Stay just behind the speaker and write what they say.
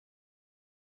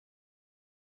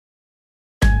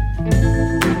Hello,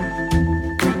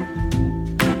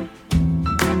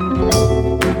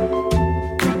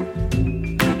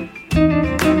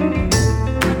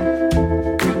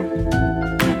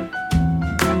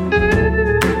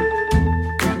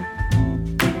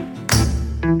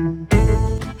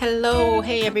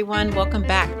 hey everyone, welcome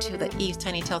back to the Eve's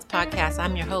Tiny Tales podcast.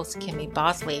 I'm your host, Kimmy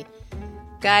Bosley.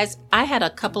 Guys, I had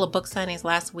a couple of book signings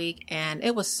last week and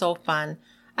it was so fun.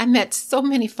 I met so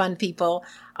many fun people,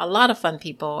 a lot of fun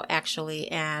people actually,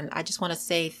 and I just want to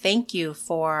say thank you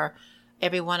for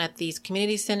everyone at these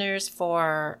community centers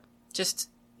for just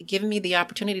giving me the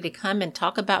opportunity to come and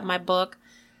talk about my book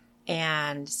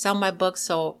and sell my book.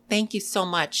 So thank you so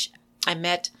much. I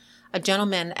met a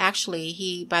gentleman, actually,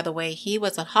 he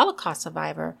was a Holocaust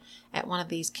survivor at one of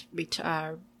these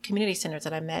community centers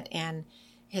that I met, and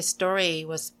his story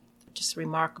was just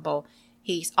remarkable.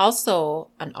 He's also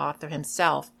an author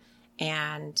himself,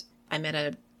 and I met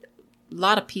a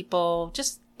lot of people,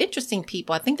 just interesting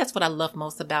people. I think that's what I love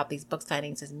most about these book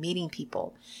signings is meeting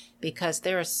people, because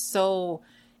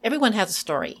everyone has a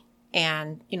story,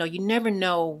 and, you never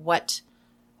know what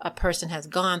a person has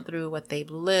gone through, what they've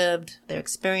lived, their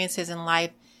experiences in life.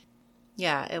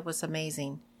 Yeah, it was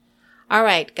amazing. All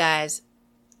right, guys,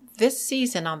 this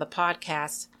season on the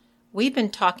podcast, we've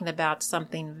been talking about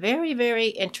something very, very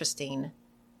interesting,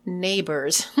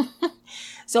 neighbors.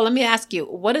 So let me ask you,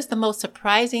 what is the most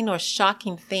surprising or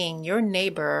shocking thing your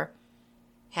neighbor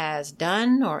has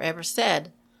done or ever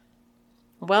said?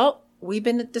 Well, we've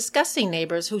been discussing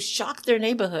neighbors who shocked their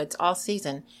neighborhoods all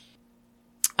season.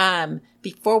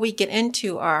 Before we get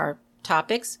into our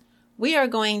topics, we are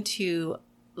going to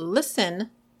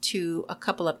listen to a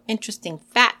couple of interesting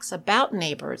facts about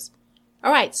neighbors.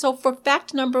 All right, so for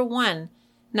fact number 1,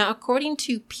 now according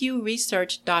to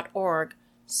pewresearch.org,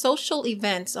 social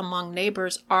events among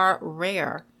neighbors are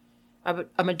rare.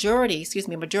 A majority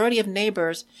of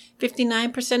neighbors,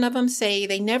 59% of them say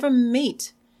they never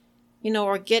meet,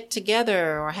 or get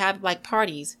together or have like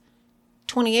parties.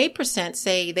 28%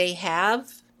 say they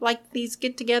have like these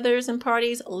get-togethers and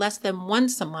parties less than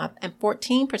once a month, and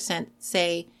 14%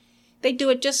 say they do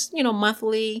it just,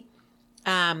 monthly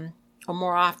or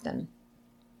more often.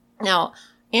 Now,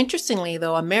 interestingly,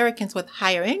 though, Americans with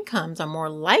higher incomes are more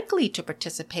likely to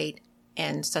participate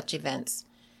in such events.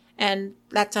 And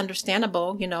that's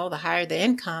understandable. The higher the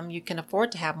income, you can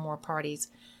afford to have more parties,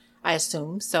 I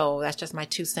assume. So that's just my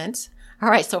 2 cents. All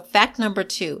right, so fact number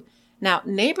 2. Now,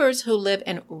 neighbors who live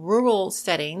in rural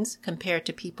settings compared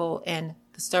to people in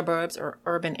the suburbs or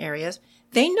urban areas,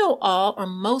 they know all or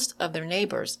most of their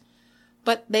neighbors,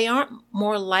 but they aren't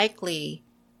more likely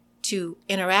to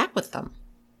interact with them.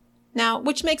 Now,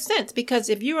 which makes sense because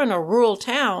if you're in a rural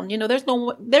town, there's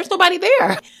nobody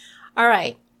there. All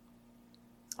right,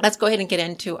 let's go ahead and get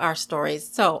into our stories.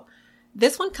 So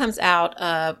this one comes out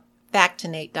of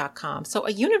factinate.com. So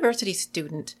a university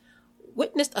student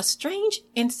witnessed a strange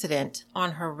incident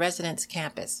on her residence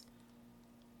campus.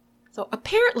 So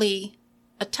apparently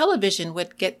a television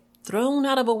would get thrown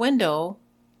out of a window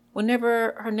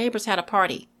whenever her neighbors had a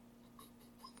party.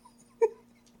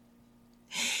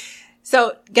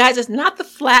 So guys, it's not the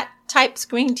flat type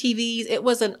screen TVs. It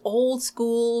was an old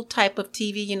school type of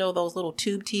TV, those little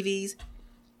tube TVs.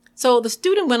 So the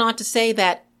student went on to say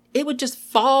that it would just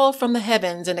fall from the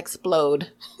heavens and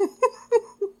explode.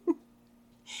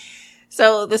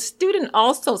 So the student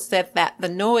also said that the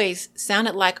noise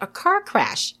sounded like a car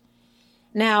crash.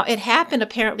 Now, it happened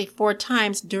apparently 4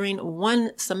 times during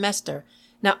one semester.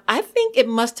 Now, I think it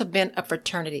must have been a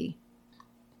fraternity.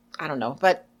 I don't know,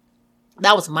 but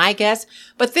that was my guess.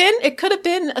 But then it could have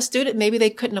been a student. Maybe they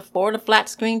couldn't afford a flat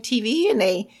screen TV and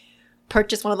they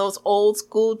purchased one of those old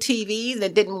school TVs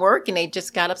that didn't work and they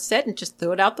just got upset and just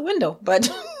threw it out the window.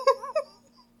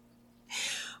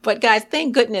 But guys,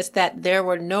 thank goodness that there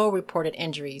were no reported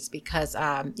injuries because,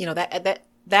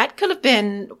 that could have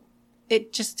been,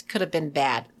 it just could have been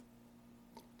bad.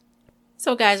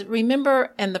 So guys,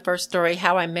 remember in the first story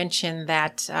how I mentioned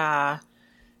that, a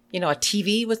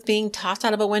TV was being tossed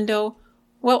out of a window?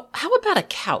 Well, how about a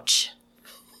couch?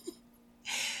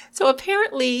 So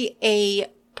apparently a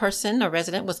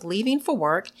resident was leaving for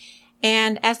work,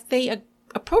 and as they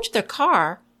approached their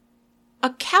car,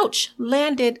 a couch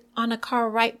landed on a car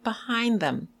right behind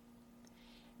them.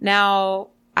 Now,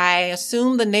 I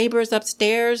assume the neighbors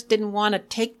upstairs didn't want to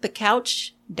take the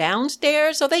couch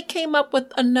downstairs, so they came up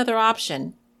with another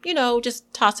option.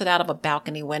 Just toss it out of a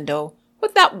balcony window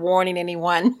without warning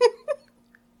anyone.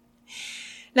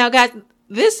 Now, guys,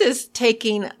 this is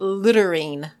taking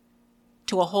littering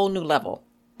to a whole new level.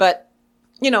 But,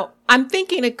 I'm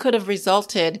thinking it could have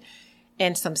resulted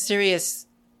in some serious,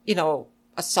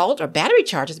 assault or battery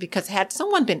charges, because had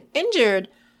someone been injured,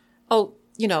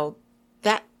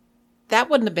 that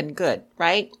wouldn't have been good,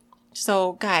 right?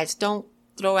 So guys, don't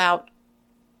throw out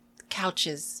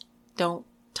couches. Don't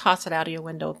toss it out of your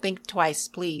window. Think twice,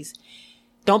 please.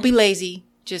 Don't be lazy.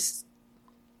 Just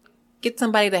get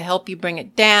somebody to help you bring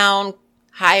it down.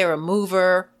 Hire a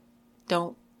mover.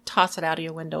 Don't toss it out of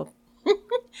your window.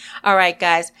 All right,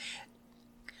 guys.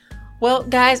 Well,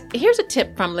 guys, here's a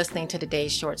tip from listening to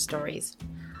today's short stories.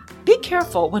 Be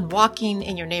careful when walking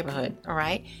in your neighborhood, all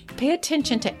right? Pay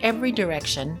attention to every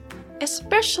direction,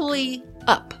 especially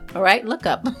up, all right? Look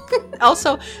up.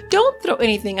 Also, don't throw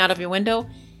anything out of your window.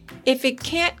 If it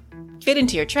can't fit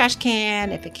into your trash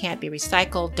can, if it can't be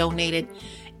recycled, donated,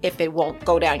 if it won't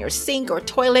go down your sink or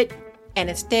toilet, and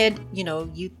instead,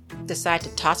 you decide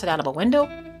to toss it out of a window,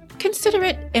 consider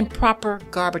it improper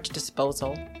garbage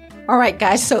disposal. All right,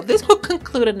 guys, so this will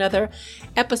conclude another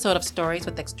episode of Stories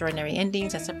with Extraordinary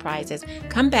Endings and Surprises.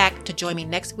 Come back to join me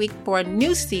next week for a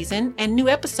new season and new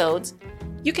episodes.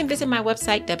 You can visit my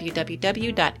website,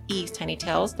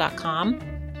 www.evestinytales.com.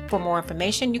 For more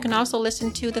information, you can also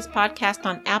listen to this podcast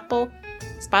on Apple,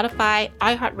 Spotify,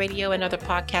 iHeartRadio, and other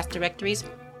podcast directories,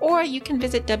 or you can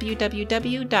visit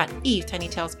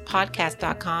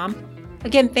www.evestinytalespodcast.com.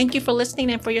 Again, thank you for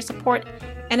listening and for your support.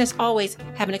 And as always,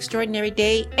 have an extraordinary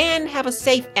day and have a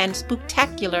safe and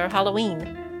spooktacular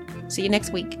Halloween. See you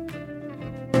next week.